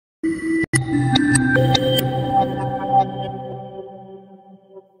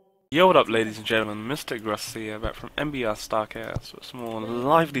Yo, what up, ladies and gentlemen? Mr. Grusty here, back from MBR Starcast with some more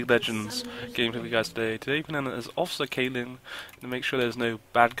lively Legends games for you guys today. Today, playing as Officer Caitlyn to make sure there's no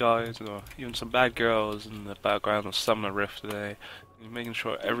bad guys or even some bad girls in the background of Summoner Rift today. Making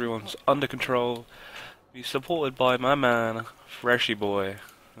sure everyone's under control. He's supported by my man, Freshy Boy.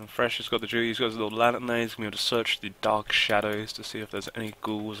 And Fresh has got the duty, he's got his little lantern there, he's going to be able to search the dark shadows to see if there's any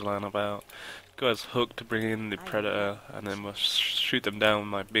ghouls lying about. Got his hook to bring in the predator, and then we'll shoot them down with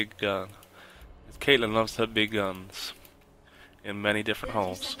my big gun. Caitlyn loves her big guns in many different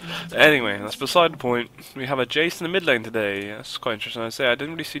holes. Anyway, that's beside the point. We have a Jace in the mid lane today. That's quite interesting. I say I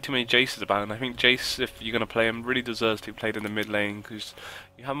didn't really see too many Jaces about, and I think Jace, if you're going to play him, really deserves to be played in the mid lane because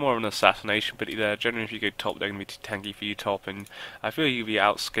you have more of an assassination ability there. Generally, if you go top, they're going to be too tanky for you top, and I feel you'll be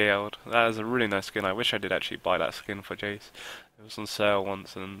outscaled. That is a really nice skin. I wish I did actually buy that skin for Jace. It was on sale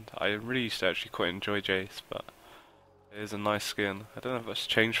once, and I really used to actually quite enjoy Jace, but it is a nice skin. I don't know if it's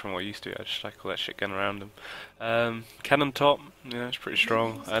changed from what I used to. I just like all that shit getting around him. Cannon top, it's pretty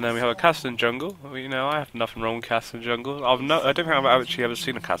strong. And then we have a Caitlyn jungle. Well, I have nothing wrong with Caitlyn jungle. I don't think I've actually ever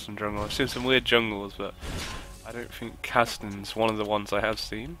seen a Caitlyn jungle. I've seen some weird jungles, but I don't think Caitlyn's one of the ones I have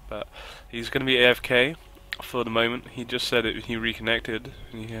seen. But he's going to be AFK for the moment. He just said it, he reconnected.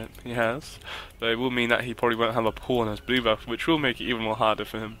 He has. But it will mean that he probably won't have a pull on his blue buff, which will make it even more harder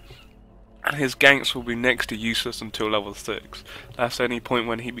for him. And his ganks will be next to useless until level 6. That's the only point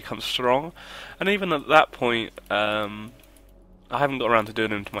when he becomes strong. And even at that point, I haven't got around to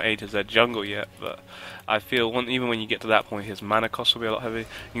doing him to my A to Z jungle yet, but I feel even when you get to that point, his mana cost will be a lot heavy.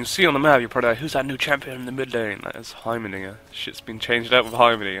 You can see on the map, you're probably like, who's that new champion in the mid lane? That is Heimerdinger. Shit's been changed out with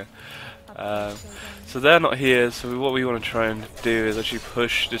Heimerdinger. So they're not here, so what we want to try and do is actually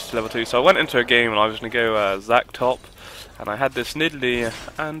push this to level 2. So I went into a game and I was going to go Zac top. And I had this Nidalee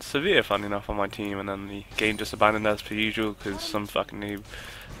and Sivir, funny enough, on my team, and then the game just abandoned as per usual because some fucking noob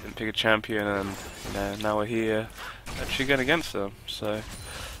didn't pick a champion, and now we're here actually going against them. So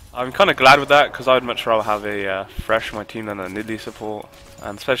I'm kind of glad with that because I would much rather have a Fresh on my team than a Nidalee support,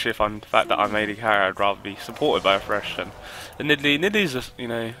 and especially if I'm the fact that I'm AD carry, I'd rather be supported by a Fresh than a Nidalee. Nidalee's just,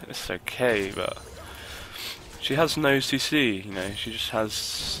 it's okay, but she has no CC, she just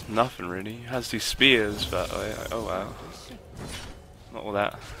has nothing really. She has these spears, but oh wow. Not all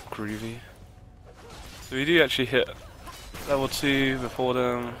that groovy. So we do actually hit level 2 before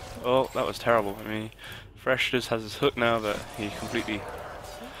them. Oh, that was terrible. I mean, Fresh just has his hook now, but he completely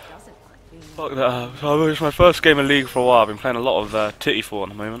fucked that up. So it's my first game of League for a while. I've been playing a lot of Tittyfall at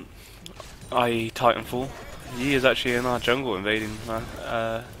the moment, i.e. Titanfall. He is actually in our jungle invading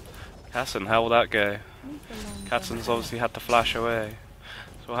Casson. How will that go? Casson's obviously had to flash away.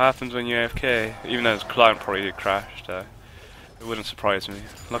 So what happens when you're AFK? Even though his client probably did crash, though. It wouldn't surprise me.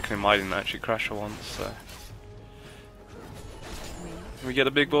 Luckily I didn't actually crash for once, so. We get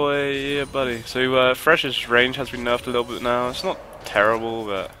a big boy, yeah buddy. So Fresh's range has been nerfed a little bit now. It's not terrible,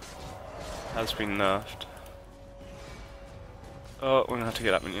 but has been nerfed. Oh, we're gonna have to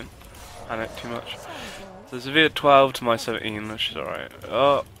get that minion. Panic too much. So Sivir 12 to my 17, which is alright.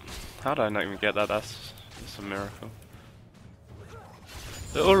 Oh, how did I not even get that? That's a miracle.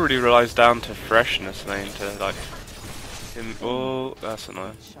 It all really relies down to Freshness lane to like him. Oh, that's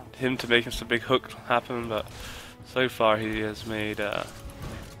annoying. Him to make us a big hook happen, but so far he has made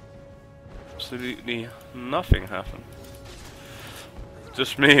absolutely nothing happen.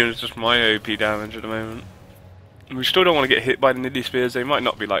 Just me, it's just my OP damage at the moment. We still don't want to get hit by the Nidalee spears. They might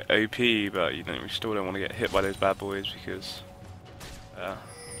not be like OP, but we still don't want to get hit by those bad boys because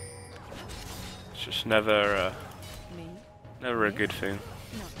it's just never a good thing.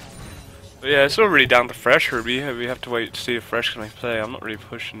 But yeah, it's all really down to Fresh. We have to wait to see if Fresh can play. I'm not really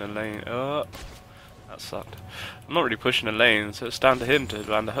pushing the lane. Oh, that sucked. I'm not really pushing the lane, so it's down to him to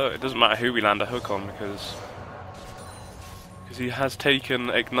land a hook. It doesn't matter who we land a hook on because he has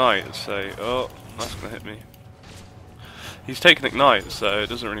taken Ignite. So oh, that's gonna hit me. He's taken Ignite, so it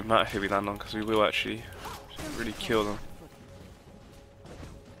doesn't really matter who we land on because we will actually really kill them.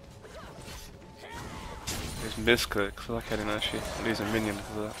 These misclicks, I like I didn't actually lose a minion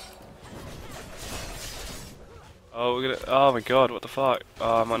because of that. Oh, we're gonna. Oh my god, what the fuck?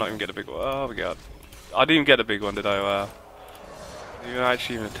 Oh, I might not even get a big one. Oh my god. I didn't even get a big one, did I? Wow. You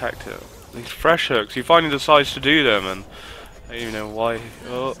actually even attacked it. These Fresh hooks, he finally decides to do them, and I don't even know why.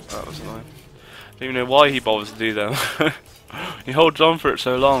 Oh, that was annoying. I don't even know why he bothers to do them. He holds on for it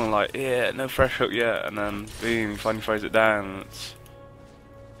so long, like, yeah, no Fresh hook yet, and then boom, he finally throws it down, and it's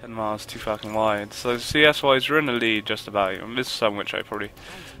 10 miles too fucking wide. So CS wise, we're in the lead just about. I missed some which I probably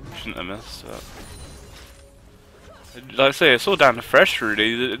shouldn't have missed, but like I say, it's all down to Fresh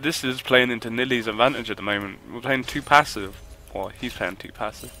really. This is playing into Nidalee's advantage at the moment. We're playing too passive. Well, he's playing too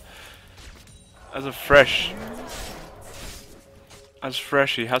passive. as a fresh,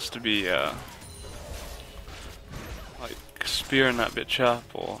 he has to be like spearing that bitch up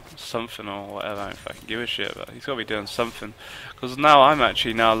or something or whatever. I don't fucking give a shit, but he's got to be doing something. Because now I'm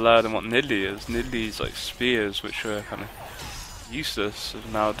actually now learning what Nidalee is. Nidalee's like spears, which were kind of useless,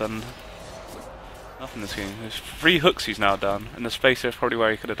 have now done nothing in this game. There's 3 hooks he's now done, and the space is probably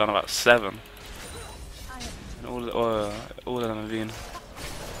where he could have done about 7. And all of them have been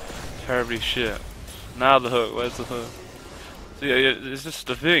terribly shit. Now the hook, where's the hook? So yeah, it's just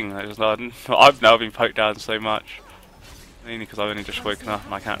the thing. I've now been poked down so much, mainly because I've only just woken up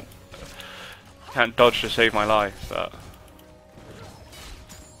and I can't dodge to save my life. But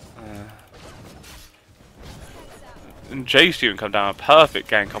and Jace even come down, a perfect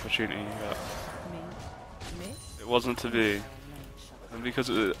gank opportunity, but it wasn't to be. And because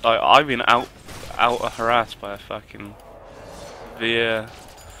I've been out harassed by a fucking Sivir.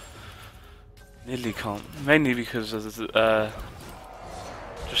 Nidalee can't, mainly because of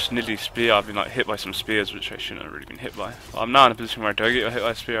just Nidalee's spear. I've been like hit by some spears which I shouldn't have really been hit by. Well, I'm now in a position where I don't get hit by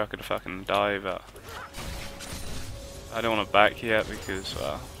a spear, I could fucking die, but I don't want to back yet because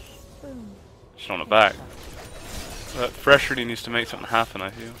I just don't want to back. But Fresh really needs to make something happen, I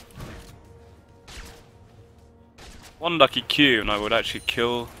feel. One lucky Q and I would actually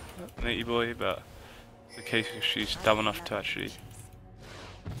kill Matey Boy, but it's the case if she's dumb enough to actually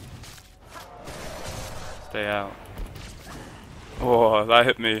stay out. Oh, that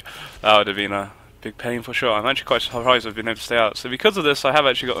hit me. That would have been a big pain for sure. I'm actually quite surprised I've been able to stay out. So because of this, I have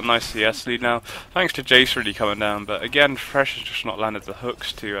actually got a nice CS lead now, thanks to Jace really coming down. But again, Fresh has just not landed the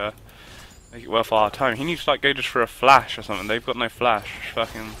hooks to make it worth our time. He needs to like go just for a flash or something. They've got no flash.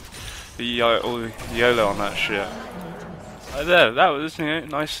 Fucking all the YOLO on that shit. There, that was, you know,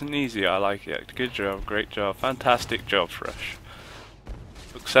 nice and easy. I like it. Good job, great job, fantastic job, Fresh.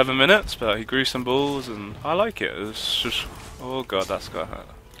 Took 7 minutes, but he grew some balls, and I like it. It's just, oh god, that's got hurt.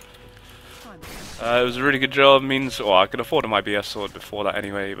 It was a really good job. Means, I could afford my BS sword before that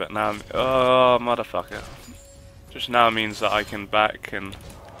anyway, but now, oh motherfucker. Just now means that I can back and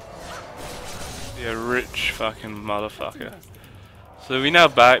be a rich fucking motherfucker. So we now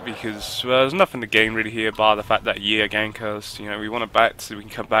back because there's nothing to gain really here bar the fact that Year gank us. You know, we want to back so we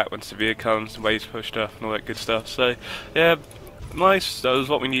can come back when Sivir comes, waves pushed up and all that good stuff. So yeah, nice, that was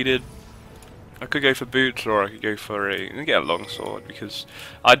what we needed. I could go for boots or I could go for get a longsword because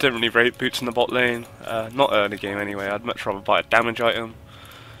I don't really rate boots in the bot lane. Not early game anyway, I'd much rather buy a damage item.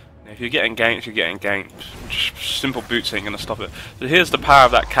 If you're getting ganked, you're getting ganked. Just simple boots ain't gonna stop it. So here's the power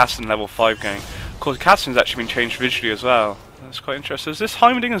of that Caitlyn level 5 gank. Of course, Caitlyn's actually been changed visually as well. That's quite interesting. Is this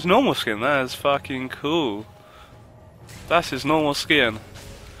Heimdinger's normal skin? That is fucking cool. That's his normal skin.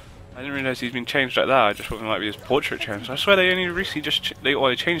 I didn't realise he's been changed like that. I just thought it might be his portrait changed. I swear they only recently just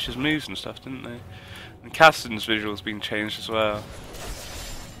they changed his moves and stuff, didn't they? And Caitlyn's visual's been changed as well.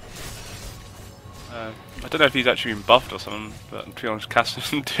 I don't know if he's actually been buffed or something, but to be honest,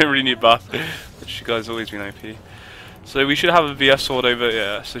 Caitlyn didn't really need buff. But she guy's always been OP. So we should have a VS sword over,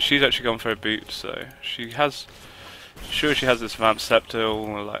 yeah. So she's actually gone for a boot. So she has. Sure, she has this vamp scepter,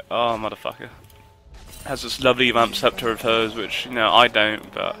 all like, oh motherfucker. Has this lovely vamp scepter of hers, which, you know, I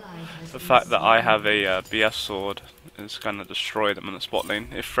don't, but the fact that I have a BS sword is gonna destroy them in the spot lane.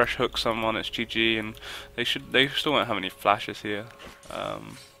 If Fresh hooks someone, it's GG, and they still won't have any flashes here.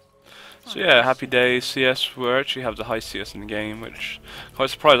 So yeah, happy days. CS, we actually have the high CS in the game, which quite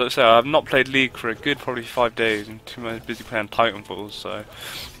surprised. Like I say, I've not played League for a good probably 5 days, and too much busy playing Titanfall, so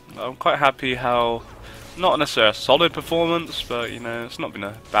I'm quite happy how. Not necessarily a solid performance, but you know, it's not been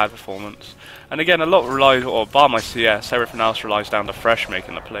a bad performance. And again, a lot relies, or bar my CS, everything else relies down to Fresh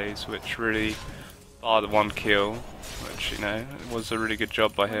making the plays, which really, bar the 1 kill, which, you know, was a really good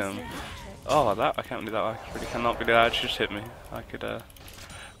job by him. Oh, that, I can't do that, I really cannot believe that just hit me. I could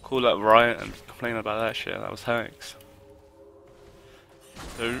call that riot and complain about that shit, that was thanks.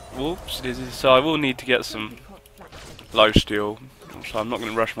 So, whoops, so I will need to get some lifesteal. So I'm not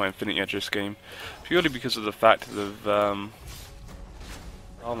going to rush my Infinity Edge this game, purely because of the fact of, oh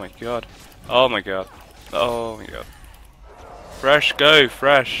my god, oh my god, oh my god. Fresh, go,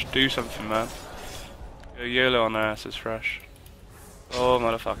 Fresh, do something, man. Go YOLO on their asses, Fresh. Oh,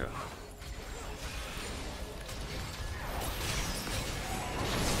 motherfucker.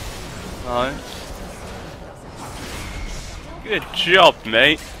 Nice. Good job,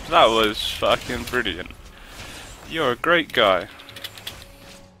 mate. That was fucking brilliant. You're a great guy.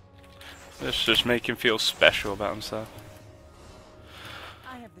 Let's just make him feel special about himself.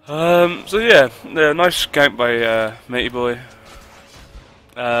 So yeah, nice gank by Matey Boy.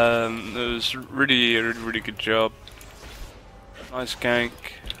 It was really good job. Nice gank.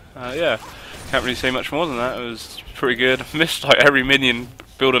 Yeah, can't really say much more than that. It was pretty good. Missed like every minion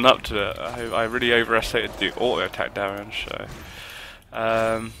building up to it. I really overestimated the auto attack damage. So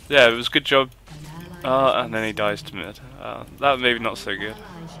yeah, it was a good job. And then he dies to mid. That maybe not so good.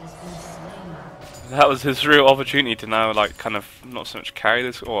 That was his real opportunity to now, like, kind of not so much carry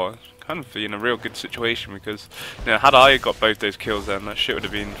this, or kind of be in a real good situation, because, you know, had I got both those kills then, that shit would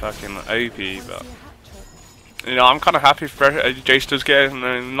have been fucking OP, but, you know, I'm kind of happy for Jace does get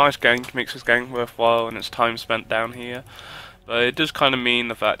a nice gank, makes his gank worthwhile, and it's time spent down here. But it does kind of mean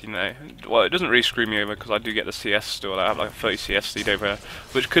the fact, you know, well, it doesn't really screw me over, because I do get the CS still. I have like 30 CS lead over,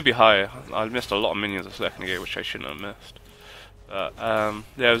 which could be higher. I missed a lot of minions a second ago, which I shouldn't have missed. But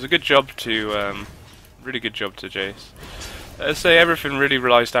yeah, it was a good job to, really good job to Jace. Let's say everything really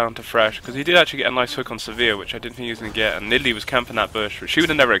relies down to Fresh, because he did actually get a nice hook on Sivir, which I didn't think he was going to get, and Nidalee was camping that bush, which she would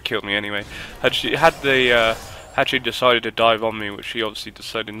have never killed me anyway. Had she decided to dive on me, which she obviously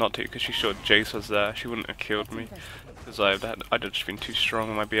decided not to, because she saw Jace was there, she wouldn't have killed me. Because I'd just been too strong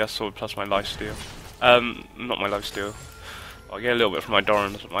on my BS sword plus my lifesteal. Not my lifesteal. I get a little bit from my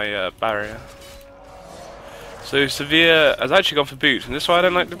Doran's, my barrier. So Sivir has actually gone for boots, and this is why I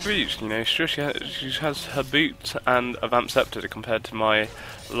don't like the boots. You know, sure she has her boots and a vamp scepter compared to my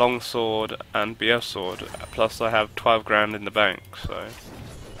long sword and BS sword. Plus I have 12 grand in the bank, so.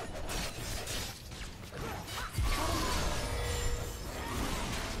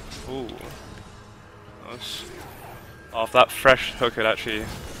 Ooh. Nice. Oh, if that fresh hook had actually...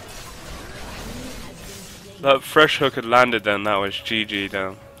 That fresh hook had landed then, that was GG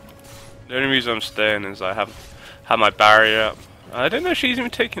down. The only reason I'm staying is I have my barrier up. I don't know if she's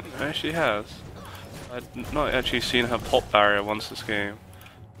even taken... No, she has. I've not actually seen her pop barrier once this game.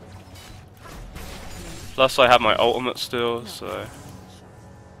 Plus I have my ultimate still, so...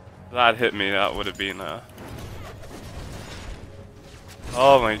 If that had hit me, that would have been...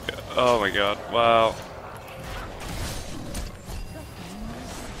 Oh my god, wow.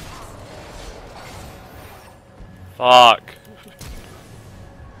 Fuck.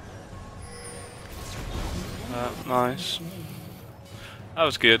 Nice. That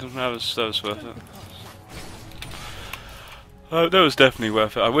was good. That was worth it. That was definitely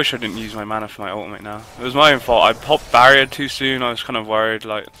worth it. I wish I didn't use my mana for my ultimate now. It was my own fault. I popped barrier too soon. I was kind of worried.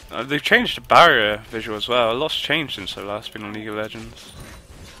 Like they've changed the barrier visual as well. A lot's changed since I last been on League of Legends.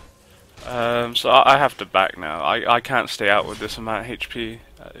 So I have to back now. I can't stay out with this amount of HP.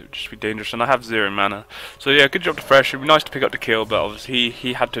 It would just be dangerous, and I have 0 mana. So yeah, good job to Fresh. It'd be nice to pick up the kill, but obviously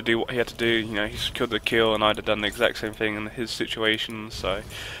he had to do what he had to do. You know, he secured the kill, and I'd have done the exact same thing in his situation. So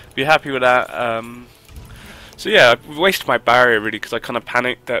be happy with that. So yeah, I wasted my barrier really because I kind of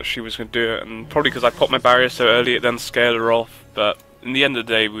panicked that she was going to do it, and probably because I popped my barrier so early, it then scared her off. But in the end of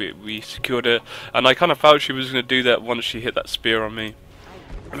the day, we secured it, and I kind of felt she was going to do that once she hit that spear on me.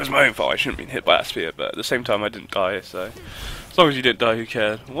 It was my own fault. I shouldn't have been hit by that spear, but at the same time, I didn't die. So as long as you didn't die, who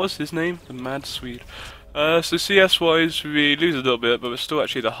cared? What's his name? The Mad Swede. So CS-wise, we lose a little bit, but we're still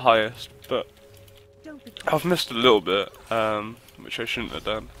actually the highest. But I've missed a little bit, which I shouldn't have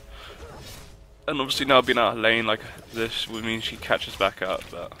done. And obviously now being out of lane like this would mean she catches back up,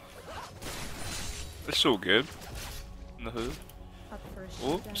 but it's all good. In the hood.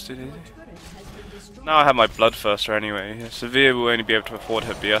 Oops, now I have my Bloodthirster anyway. Sivir will only be able to afford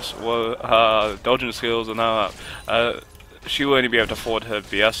her BS. Well, dodging skills are now up. She will only be able to afford her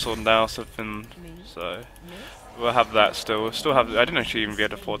BS sword now, something. So we'll have that still. We'll still have. I don't know if she even be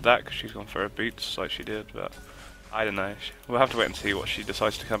able to afford that because she's gone for her boots like she did, but I don't know. We'll have to wait and see what she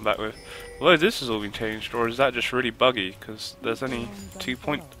decides to come back with. Although this has all been changed, or is that just really buggy? Because there's only 2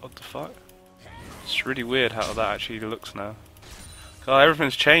 points of the fight. It's really weird how that actually looks now.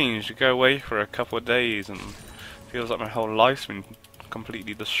 Everything's changed. You go away for a couple of days and feels like my whole life's been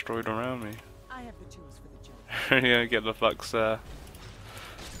completely destroyed around me. I have the tools for the job. Yeah, get the fuck's what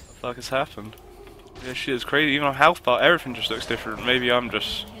the fuck has happened? Yeah, shit is crazy. Even on health bar, everything just looks different. Maybe I'm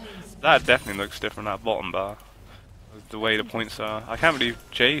just... That definitely looks different, that bottom bar. The way the points are. I can't believe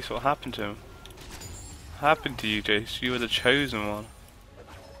Jace, what happened to him? What happened to you, Jace? You were the chosen one.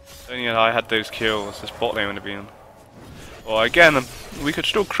 Only I had those kills, this bot lane would have been. Well, again, we could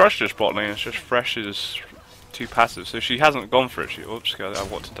still crush this bot lane, it's just Fresh is too passive, so she hasn't gone for it. Oops, I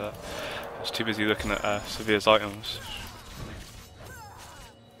watched that. I was too busy looking at Sivir's items.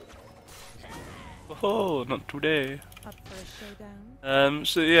 Oh, not today.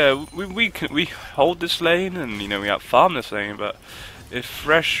 So yeah, we hold this lane, and you know we outfarm this lane. But if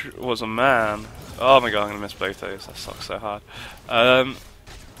Fresh was a man, oh my god, I'm gonna miss both those. That sucks so hard.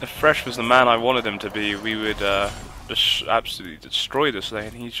 If Fresh was the man I wanted him to be, we would just absolutely destroy this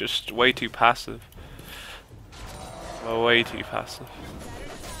lane. He's just way too passive. Well, way too passive.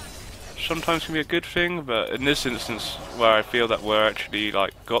 sometimes can be a good thing, but in this instance, where I feel that we're actually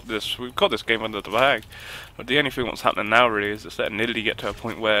like we've got this game under the bag. But the only thing what's happening now really is it's letting Nidalee get to a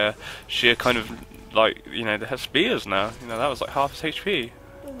point where she kind of like, you know, they have spears now. You know, that was like half his HP.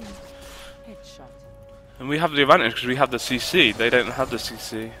 And we have the advantage because we have the CC. They don't have the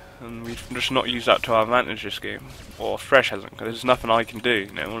CC, and we've just not used that to our advantage this game. Or Fresh hasn't, because there's nothing I can do.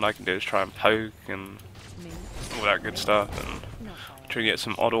 You know, all I can do is try and poke and all that good stuff, and try to get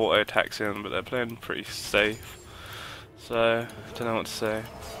some odd auto attacks in. But they're playing pretty safe, so I don't know what to say.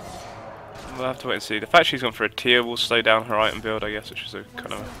 We'll have to wait and see. The fact she's gone for a tier will slow down her item build, I guess, which is a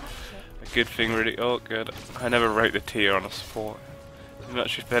kind of a good thing, really. Oh, good. I never wrote the tier on a support.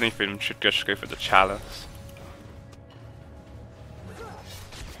 Actually, if anything, should just go for the chalice.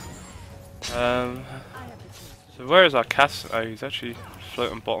 So where is our cast? Oh, he's actually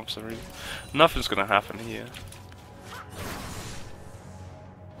floating bottom for some reason. Nothing's gonna happen here.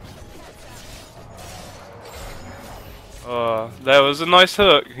 Oh, there was a nice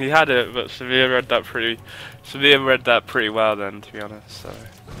hook. He had it, but Sivir read that pretty well then, to be honest. So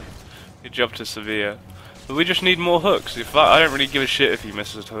good job to Sivir. But we just need more hooks. I don't really give a shit if he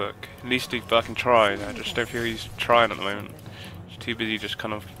misses a hook. At least he fucking tried. I just don't feel he's trying at the moment. He's too busy just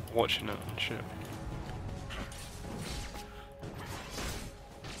kind of watching it and shit.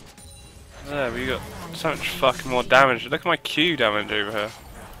 There, we got so much fucking more damage. Look at my Q damage over here.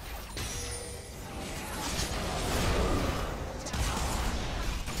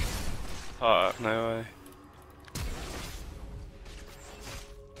 Oh, no way.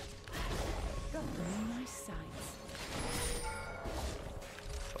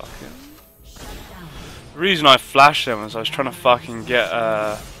 Fuck it. The reason I flashed him was I was trying to fucking get,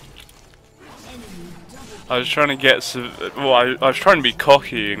 I was trying to get, I was trying to be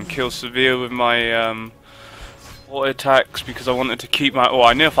cocky and kill Sivir with my, auto attacks because I wanted to keep my,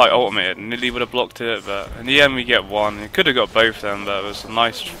 I knew if I ultimated, Nidalee would have blocked it, but in the end we get one. It could have got both of them, but it was a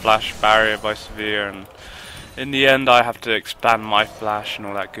nice flash barrier by Sivir, and in the end I have to expand my flash and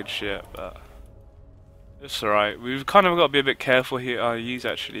all that good shit, but it's alright. We've kind of got to be a bit careful here. Use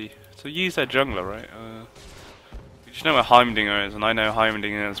actually, so use their jungler, right? You just know where Heimerdinger is, and I know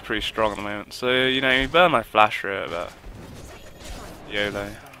Heimerdinger is pretty strong at the moment, so you know, you burn my flash for it, but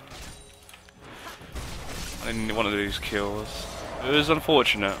YOLO. I didn't want to lose kills. It was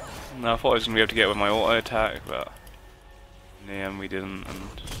unfortunate. No, I thought I was going to be able to get with my auto attack, but in the end we didn't. And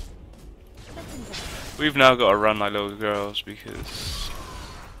we've now got to run like little girls because.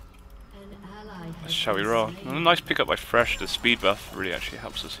 Shall we roll? And a nice pickup by Fresh. The speed buff really actually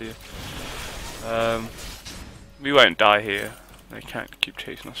helps us here. We won't die here. They can't keep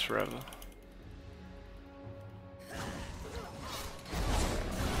chasing us forever.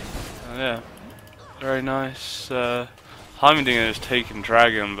 Yeah. Very nice. Heimerdinger is taking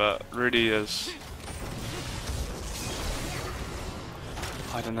Dragon, but really is.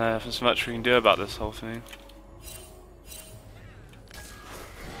 I don't know if there's much we can do about this whole thing.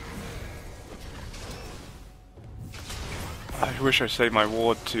 I wish I saved my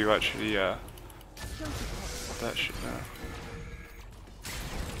ward to actually, that shit now.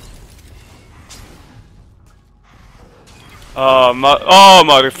 Oh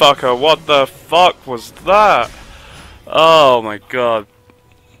motherfucker, what the fuck was that? Oh my god.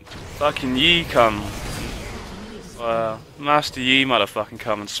 Fucking Yi come. Master Yi motherfucking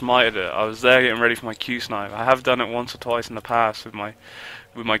come and smited it. I was there getting ready for my Q snipe. I have done it once or twice in the past with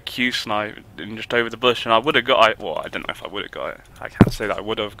my Q snipe and just over the bush, and I would have got it. Well, I don't know if I would have got it. I can't say that I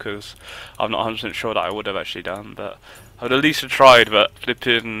would have because I'm not 100% sure that I would have actually done, but I would at least have tried. But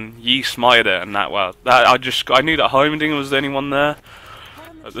flipping Yi smited it, and that I knew that Heimerdinger was the only one there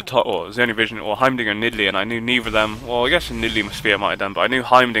at the top, or it was the only vision, or Heimerdinger and Nidalee, and I knew neither of them. Well, I guess Nidalee my spear might have done, but I knew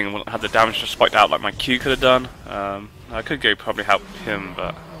Heimerdinger wouldn't have the damage to spike out like my Q could have done. I could go probably help him,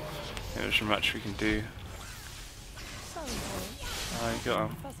 but there's not much we can do. I got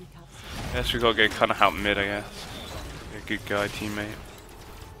him. I guess we gotta go kind of help mid, I guess. Be a good guy, teammate.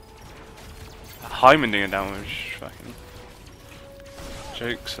 Heimerdinger damage, fucking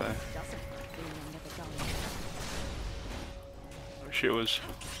jokes though. Wish it was.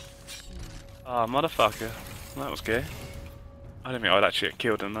 Ah, motherfucker. That was gay. I don't think I'd actually get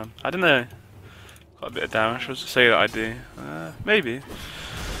killed him then. I don't know. Quite a bit of damage. I was to say that I do. Maybe.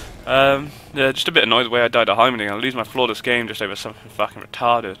 Yeah, just a bit annoyed the way I died to Heimerdinger. I lose my flawless game just over something fucking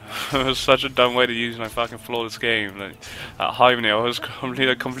retarded. It was such a dumb way to use my fucking flawless game. Like, at Heimerdinger, I was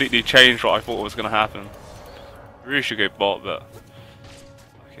completely changed what I thought was going to happen. I really should go bot, but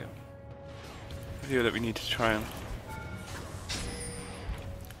okay. I feel that we need to try and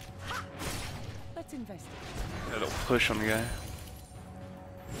get a little push on the guy.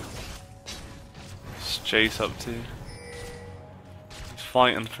 Jace up to? He's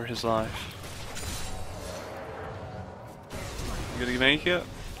fighting for his life. You gonna make it?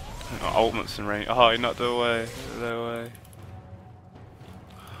 Oh, ultimate's in range. Oh, not the way. No way.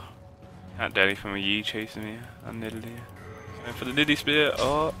 Can't do anything with Yi chasing me. And Nidalee. Going for the Nidalee spear.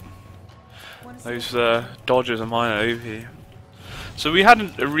 Oh. Those dodges are mine at OP. So we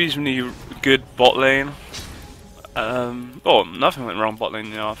had a reasonably good bot lane. Oh, nothing went wrong bot lane.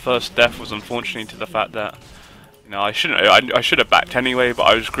 You know, our first death was unfortunately to the fact that, you know, I should have backed anyway, but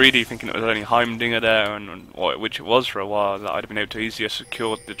I was greedy thinking it was only Heimdinger there, which it was for a while, that I'd have been able to easier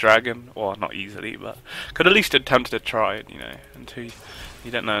secure the dragon. Well, not easily, but could at least attempted to try it, you know, until you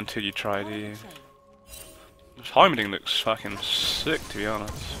don't know until you try, do you? This Heimdinger looks fucking sick, to be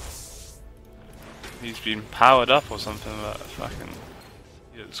honest. He's been powered up or something, but fucking,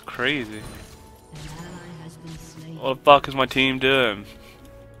 it's crazy. What the fuck is my team doing?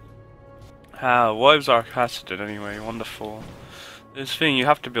 How? Why was our Cassidon anyway? Wonderful. This thing, you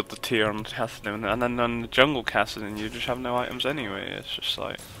have to build the tier on the Cassidon, and then on the jungle Cassidon you just have no items anyway. It's just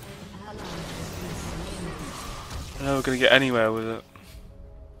like, I don't know we're gonna get anywhere with it.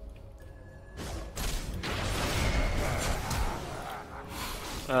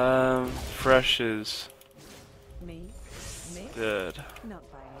 Fresh is dead.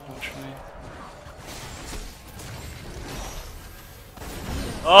 Unfortunately.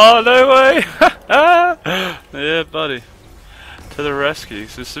 Oh, no way! Yeah, buddy. To the rescue.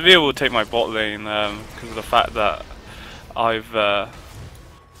 So Sivir will take my bot lane because of the fact that I've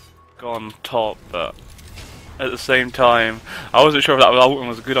gone top, but at the same time, I wasn't sure if that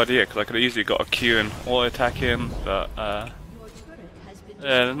was a good idea because I could have easily got a Q and auto attack in, but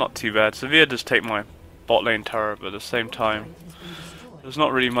yeah, not too bad. Sivir does take my bot lane turret, but at the same time, there's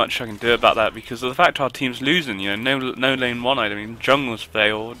not really much I can do about that because of the fact our team's losing. You know, no lane one item. I mean, jungle's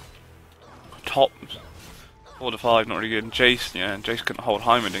failed. Top 4 to 5, not really good. And Jace, yeah, Jace couldn't hold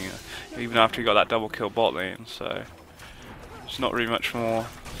Heimerdinger even after he got that double kill bot lane. So there's not really much more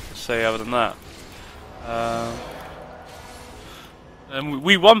to say other than that. And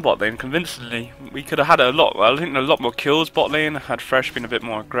we won bot lane convincingly. We could have had a lot more kills bot lane had Fresh been a bit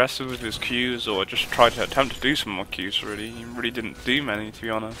more aggressive with his Qs, or just tried to attempt to do some more Qs. He really didn't do many, to be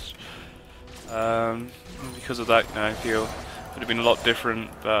honest. Because of that, you know, I feel it would have been a lot different.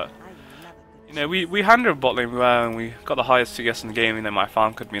 But you know, we handled bot lane well, and we got the highest CS in the game. You know, my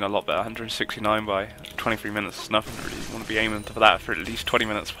farm could have been a lot better. 169 by 23 minutes is nothing really. You want to be aiming for that for at least 20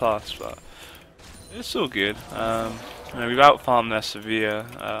 minutes plus, but it's still good. You know, we've out-farmed their Sivir,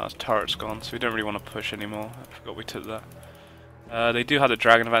 our turret's gone, so we don't really want to push anymore. I forgot we took that. They do have the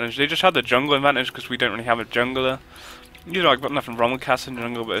dragon advantage. They just had the jungle advantage because we don't really have a jungler. You know, I've got nothing wrong with casting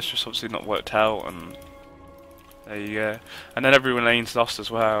jungle, but it's just obviously not worked out, and there you go. And then everyone lane's lost as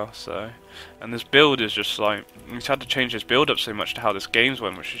well, so. And this build is just like, he's had to change his build up so much to how this game's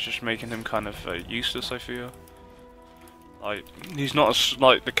went, which is just making him kind of useless, I feel. Like, he's not as,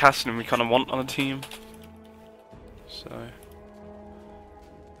 like, the casting we kind of want on a team. So,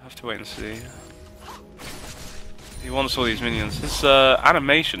 I have to wait and see. He wants all these minions. His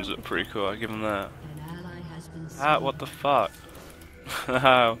animations look pretty cool, I give him that. Ah, what the fuck?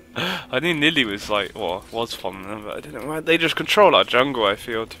 I knew Nidalee was like, well, was following them, but I didn't know. They just control our jungle, I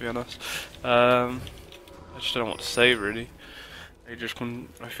feel, to be honest. I just don't know what to say, really.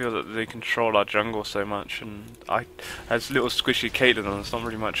 I feel that they control our jungle so much, and as little squishy Caitlyn, there's not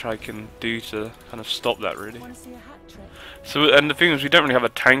really much I can do to kind of stop that, really. So, and the thing is, we don't really have a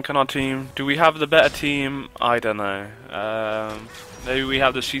tank on our team. Do we have the better team? I don't know. Maybe we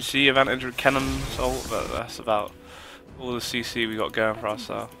have the CC advantage with Cannon's ult, but that's about all the CC we got going for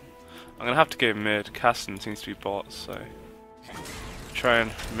ourselves. I'm gonna have to go mid. Caston seems to be bot, so try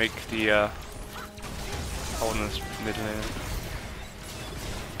and make the holding this mid lane.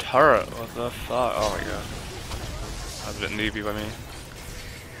 Turret, what the fuck? Oh my god. That was a bit newbie by me.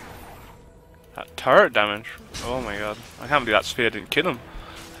 That turret damage? Oh my god. I can't believe that spear didn't kill him.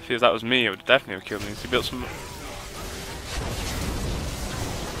 If that was me, it would definitely have killed me. So he built some.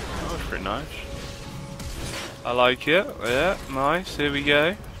 That was pretty nice. I like it. Yeah, nice. Here we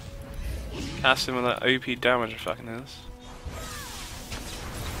go. Cast him with that OP damage, it fucking is.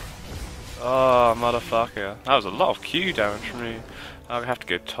 Oh, motherfucker. That was a lot of Q damage from me. I have to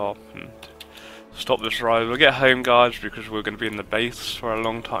go top and stop this ride. We'll get home guards because we're going to be in the base for a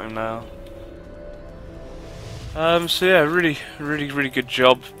long time now. So yeah, really good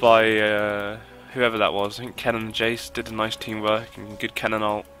job by whoever that was. I think Ken and Jace did a nice teamwork and good Cannon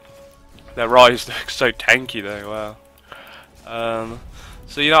ult. Their Rise looks so tanky though, wow.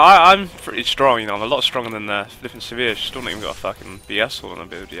 So you know, I'm pretty strong, you know, I'm a lot stronger than flipping Sivir. She's still not even got a fucking BS all on the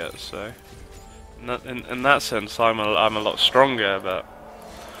build yet, so In that sense, I'm a lot stronger, but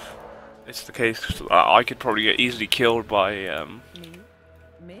it's the case I could probably get easily killed by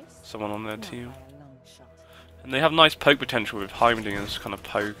someone on their team. And they have nice poke potential with Heimdinger's kind of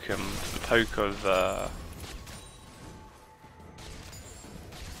poke and the poke of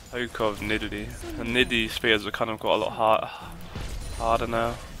Nidalee. And Nidalee spears are kind of got a lot harder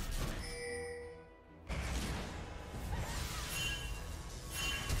now.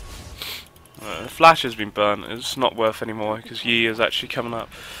 The flash has been burnt, it's not worth anymore because Yi is actually coming up.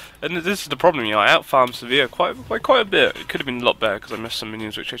 And this is the problem, you know, I outfarmed Sivir quite a bit. It could have been a lot better because I missed some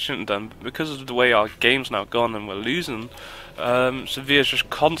minions which I shouldn't have done. But because of the way our game's now gone and we're losing, Sivir's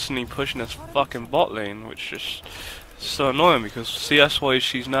just constantly pushing this fucking bot lane, which is so annoying because CS-wise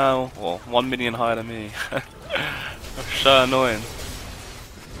she's now, 1 million higher than me. So annoying.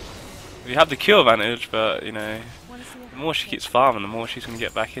 We have the kill advantage, but, you know, the more she keeps farming, the more she's going to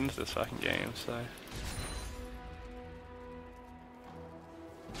get back into this fucking game, so...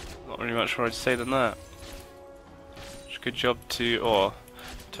 Not really much more to say than that. It's a good job to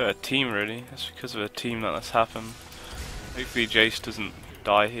a team really. It's because of a team that that's happened. Hopefully Jace doesn't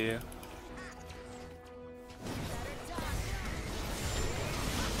die here.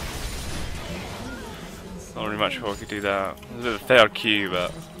 Not really much more I could do that. It was a bit of a failed Q,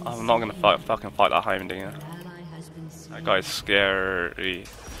 but I'm not gonna fucking fight that Heimdinger. That guy's scary.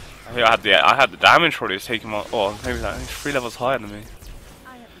 I think I had the damage probably to take him on. Oh, maybe that he's 3 levels higher than me.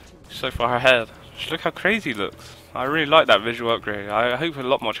 So far ahead. Just look how crazy he looks. I really like that visual upgrade. I hope a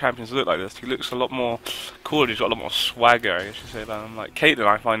lot more champions look like this. He looks a lot more cool. He's got a lot more swagger, I guess you say that. Like Caitlyn,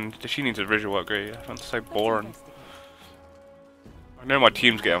 I find she needs a visual upgrade. I find it so boring. I know my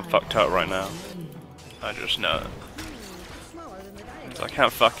team's getting fucked up right now. I just know it. I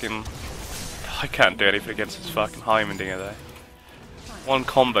can't do anything against this fucking Heimendinger there. One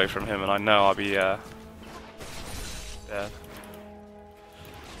combo from him and I know I'll be dead.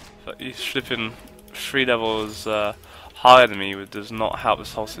 But he's flipping 3 levels higher than me, which does not help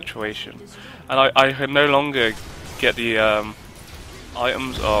this whole situation. And I can no longer get the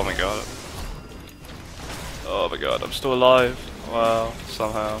items. Oh my god. Oh my god, I'm still alive. Wow,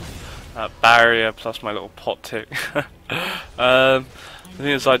 somehow. That barrier plus my little pot tick. The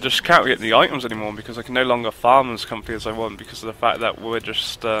thing is, I just can't get the items anymore because I can no longer farm as comfy as I want because of the fact that we're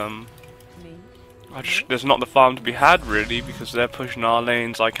just there's not the farm to be had really because they're pushing our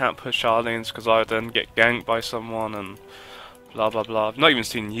lanes. I can't push our lanes because I then get ganked by someone and blah blah blah. I've not even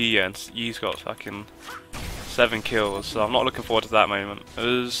seen Yi yet. Yi's got fucking 7 kills, so I'm not looking forward to that moment. It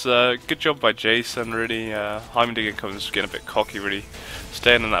was a good job by Jason really. Heimendinger comes getting a bit cocky really.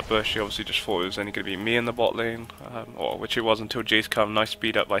 Staying in that bush, he obviously just thought it was only going to be me in the bot lane, which it was until Jace come. Nice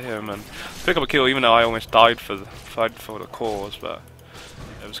speed up by him and pick up a kill even though I almost died for the cause, but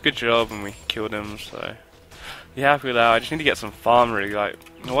it was a good job and we killed him, so yeah, happy with that. I just need to get some farm really, like,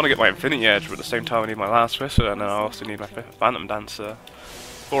 I want to get my Infinity Edge, but at the same time I need my last whistle and then I also need my Phantom Dancer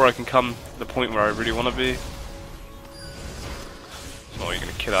before I can come to the point where I really want to be. It's not really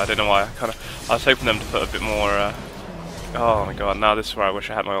going to kill it, I don't know why, I was hoping them to put a bit more, oh my god, now this is where I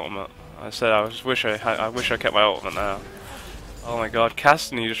wish I had my ultimate. I said I wish I kept my ultimate now. Oh my god,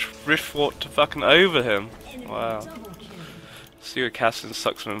 Cassidy just rift-walked to fucking over him. Wow. See what Cassidy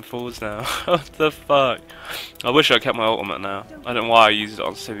sucks when falls now. What the fuck? I wish I kept my ultimate now. I don't know why I used it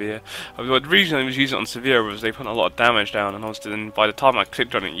on Sivir. The reason I was using it on Sivir was they put a lot of damage down, and then by the time I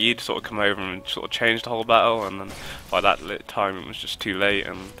clicked on it, you'd sort of come over and sort of change the whole battle, and then by that time it was just too late,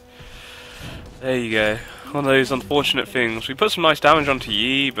 and there you go. One of those unfortunate things. We put some nice damage onto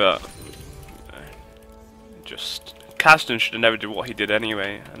Yi, but just Caston should have never did what he did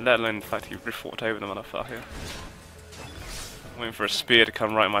anyway, and let alone the fact he rift-walked over the motherfucker. I'm waiting for a spear to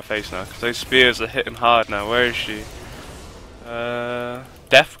come right in my face now, because those spears are hitting hard now. Where is she?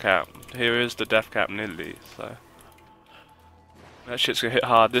 Death Cap. Here is the Death Cap Nidalee, so that shit's gonna hit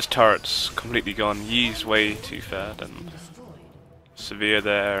hard. This turret's completely gone. Yi's way too fed, and Sivir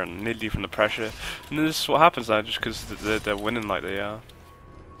there, and Nidalee from the pressure. And this is what happens now, just because they're winning like they are.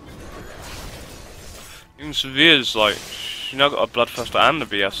 Even Sivir's like, she's now got a Bloodthirster and a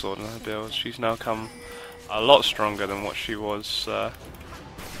BF sword in her build. She's now come a lot stronger than what she was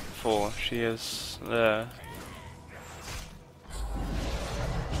before. She is there.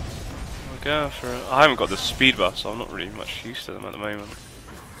 We're going for it. I haven't got the speed buff, so I'm not really much used to them at the moment.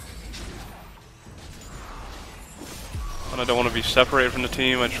 And I don't want to be separated from the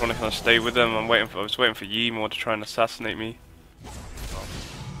team. I just want to kind of stay with them. I was waiting for Yi more to try and assassinate me.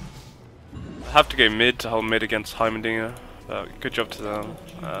 I have to go mid to hold mid against Heimendinger. Good job to them.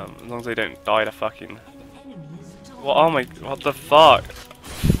 As long as they don't die to fucking. What the fuck?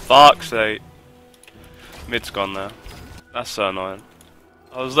 Fuck's sake. Mid's gone there. That's so annoying.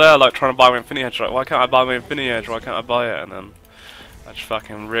 I was there like trying to buy my Infinity Edge, like why can't I buy my Infinity Edge, why can't I buy it? And then I just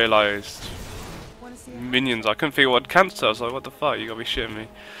fucking realised minions, I couldn't figure what cancel. I was like, what the fuck, you gotta be shitting me.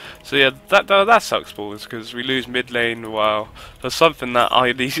 So yeah, that sucks balls, because we lose mid lane while there's something that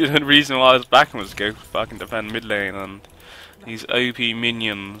the reason why I was backing was to go fucking defend mid lane, and these OP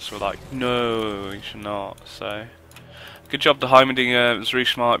minions were like, no, you should not. So good job to Heimerdinger, it was really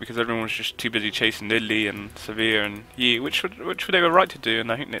smart because everyone was just too busy chasing Lily and Sivir and Yi, which they were right to do,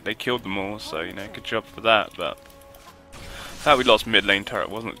 and I think they killed them all, so you know, good job for that. But that we lost mid lane turret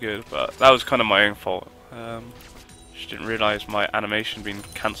wasn't good, but that was kind of my own fault. Just didn't realise my animation being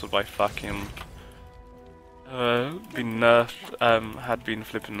cancelled by fucking been nerfed, had been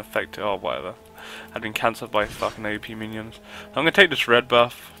flipping affected or whatever. Had been cancelled by fucking OP minions. I'm gonna take this red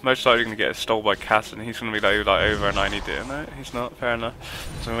buff. Most likely gonna get it stole by Cass, and he's gonna be like over, and I need it. No, he's not. Fair enough.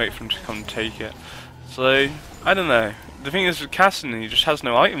 So I'm gonna wait for him to come and take it. So I don't know. The thing is with Cassidy, he just has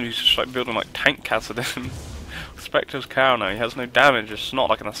no items. He's just like building like tank Cassidy. Spectre's cow now. He has no damage. It's not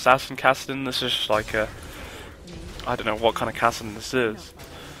like an assassin Cassidy. This is just like a, I don't know what kind of Cassidy this is.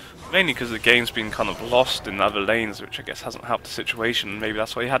 Mainly because the game's been kind of lost in other lanes, which I guess hasn't helped the situation. Maybe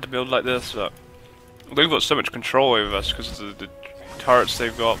that's why he had to build like this. But they've got so much control over us because of the turrets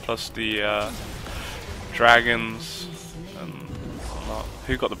they've got, plus the dragons and whatnot.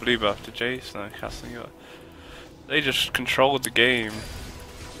 Who got the blue buff? Did Jace? No, Cassidy got it. They just controlled the game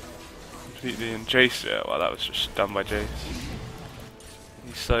completely, and Jace, yeah, well, that was just done by Jace.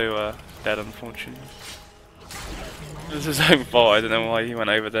 He's so dead, unfortunately. It was his own fault. I don't know why he went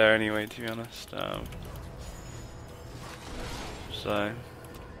over there anyway, to be honest. So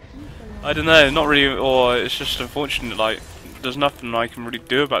I don't know, not really, or it's just unfortunate. Like, there's nothing I can really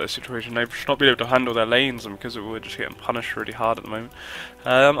do about this situation. They've just not been able to handle their lanes, and because we're just getting punished really hard at the moment.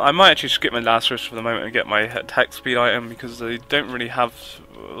 I might actually skip my last risk for the moment and get my attack speed item, because they don't really have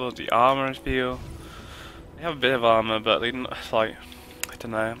the armor. I feel they have a bit of armor, but they don't, like, I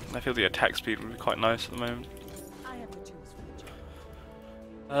don't know. I feel the attack speed would be quite nice at the moment.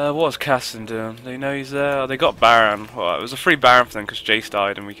 What's Cassidy doing? Do they know he's there? Oh, they got Baron. Well, it was a free Baron for them because Jace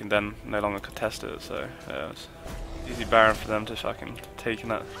died, and we can then no longer contest it. So yeah, it was easy Baron for them to fucking take in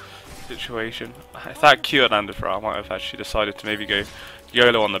that situation. If that Q had landed for her, I might have actually decided to maybe go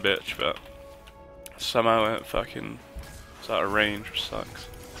YOLO on the bitch, but somehow it fucking was out of range, which sucks.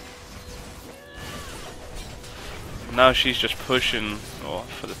 And now she's just pushing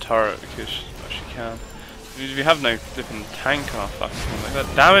for the turret because she can. We have no flipping tank on our fucking team. Like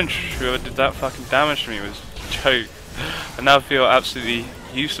that damage, whoever did that fucking damage to me was a joke. I now feel absolutely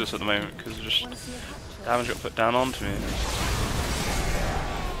useless at the moment because just damage got put down onto me.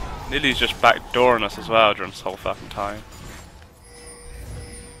 Lily's just backdooring us as well during this whole fucking time.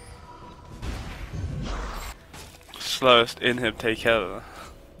 Slowest inhib take ever.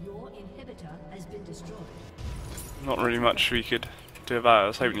 Not really much we could do about it. I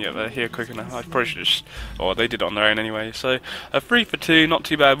was hoping to get there here quick enough. I probably should just, or they did it on their own anyway. So a 3 for 2, not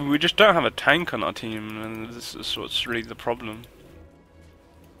too bad. We just don't have a tank on our team, and this is what's really the problem.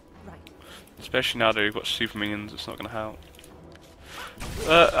 Especially now that we've got super minions, it's not going to help.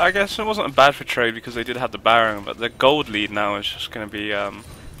 I guess it wasn't a bad for trade because they did have the Baron, but the gold lead now is just going to be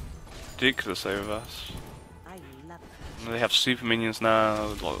ridiculous over us. They have super minions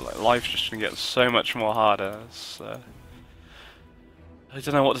now. Life's just going to get so much more harder. So I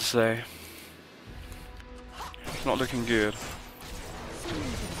don't know what to say. It's not looking good.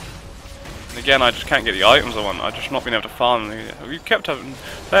 And again, I just can't get the items I want. I've just not been able to farm them. We've kept up. In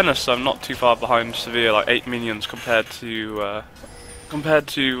fairness, I'm not too far behind Sivir, like 8 minions compared to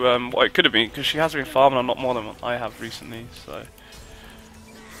what it could have been, because she has been farming a lot more than what I have recently. So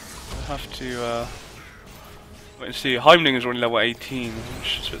I have to wait and see. Heimling is only level 18,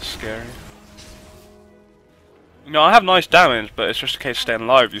 which is a bit scary. You know, I have nice damage, but it's just a case of staying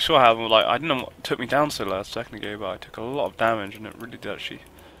alive. You saw how, like, I didn't know what took me down so last second ago, but I took a lot of damage, and it really did actually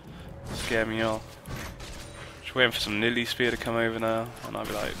scare me off. Just waiting for some Nilly spear to come over now, and I'll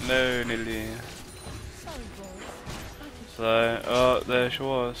be like, no, Nilly. So, oh, there she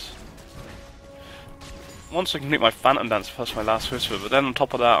was. Once I complete my Phantom Dance plus my last Whisper, but then on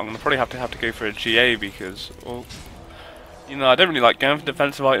top of that, I'm gonna probably have to go for a GA because, well, you know, I don't really like going for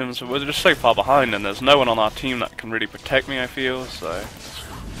defensive items, but we're just so far behind, and there's no one on our team that can really protect me, I feel, so it's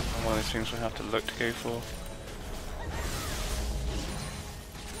one of those things we have to look to go for.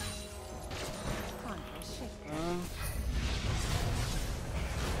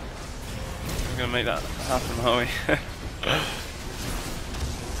 We're gonna make that happen, are we?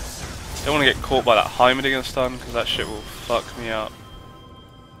 Don't want to get caught by that Heimerdinger stun, because that shit will fuck me up.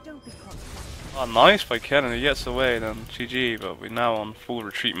 Oh, nice by Kennen. He gets away, then GG, but we're now on full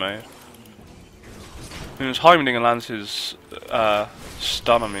retreat mode. He was Heimding and lands his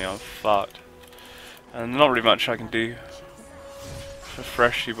stun on me, I'm fucked. And not really much I can do for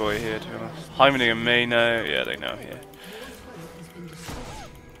Freshy Boy here, to be honest. Heimding and may know, yeah, they know here.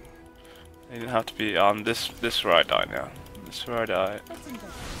 They didn't have to be on this is where I die now. This is where I die.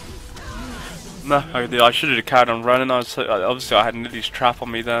 No, I should have carried on running. Obviously I had Niddy's trap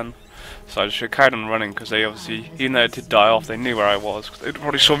on me then. So I should have carried on running because they obviously, even though it did die off, they knew where I was. Cause they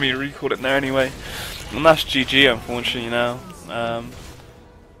probably saw me record it there anyway. And that's GG, unfortunately, you know.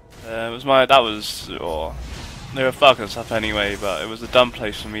 It was they were fucking us up anyway, but it was a dumb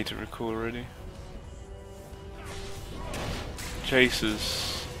place for me to record already.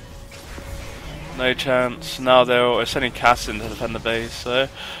 Chasers. No chance. Now they're sending Cassin to defend the base, so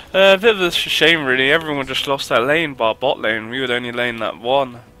a bit of a shame really. Everyone just lost their lane bar bot lane. We were the only lane that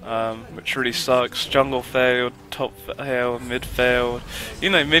won, which really sucks. Jungle failed, top failed, mid failed.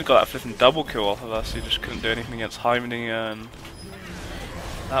 You know, mid got that flipping double kill off of us. He just couldn't do anything against Heimding, and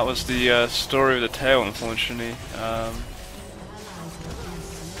that was the story of the tale, unfortunately.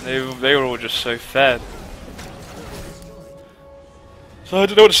 They were all just so fed. So I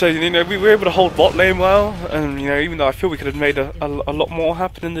don't know what to say. You know, we were able to hold bot lane well, and you know, even though I feel we could have made a lot more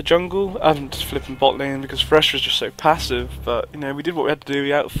happen in the jungle, I'm just flipping bot lane because Fresh was just so passive. But you know, we did what we had to do.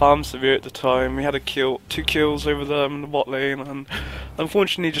 We out-farmed Sivir at the time. We had a kill, 2 kills over them in the bot lane, and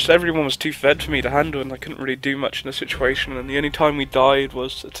unfortunately, just everyone was too fed for me to handle, and I couldn't really do much in the situation. And the only time we died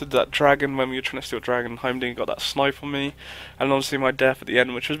was to that dragon when we were trying to steal dragon. Heimding got that snipe on me, and obviously my death at the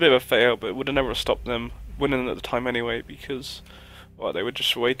end, which was a bit of a fail, but it would have never stopped them winning at the time anyway because, well, they were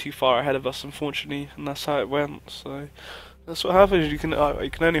just way too far ahead of us, unfortunately, and that's how it went. So that's what happens. You can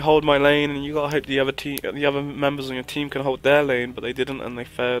only hold my lane, and you gotta hope the other members on your team can hold their lane, but they didn't, and they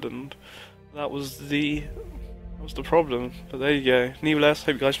fed, and that was the problem. But there you go. Nevertheless,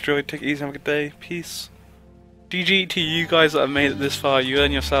 hope you guys enjoyed. Take it easy, have a good day. Peace. GG to you guys that have made it this far. You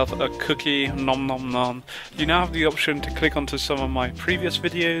earn yourself a cookie, nom nom nom. You now have the option to click onto some of my previous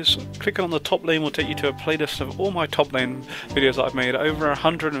videos. Clicking on the top lane will take you to a playlist of all my top lane videos that I've made. Over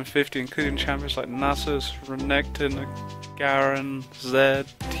 150, including champions like Nasus, Renekton, Garen, Zed,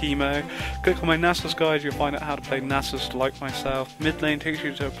 Teemo. Click on my Nasus guide, you'll find out how to play Nasus like myself. Mid lane takes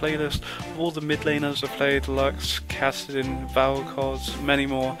you to a playlist of all the mid laners I've played, Lux, Cassidin, Valkods, many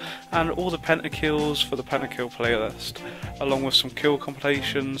more, and all the pentakills for the pentakill playlist, along with some kill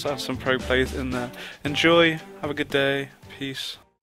compilations and some pro plays in there. Enjoy, have a good day, peace.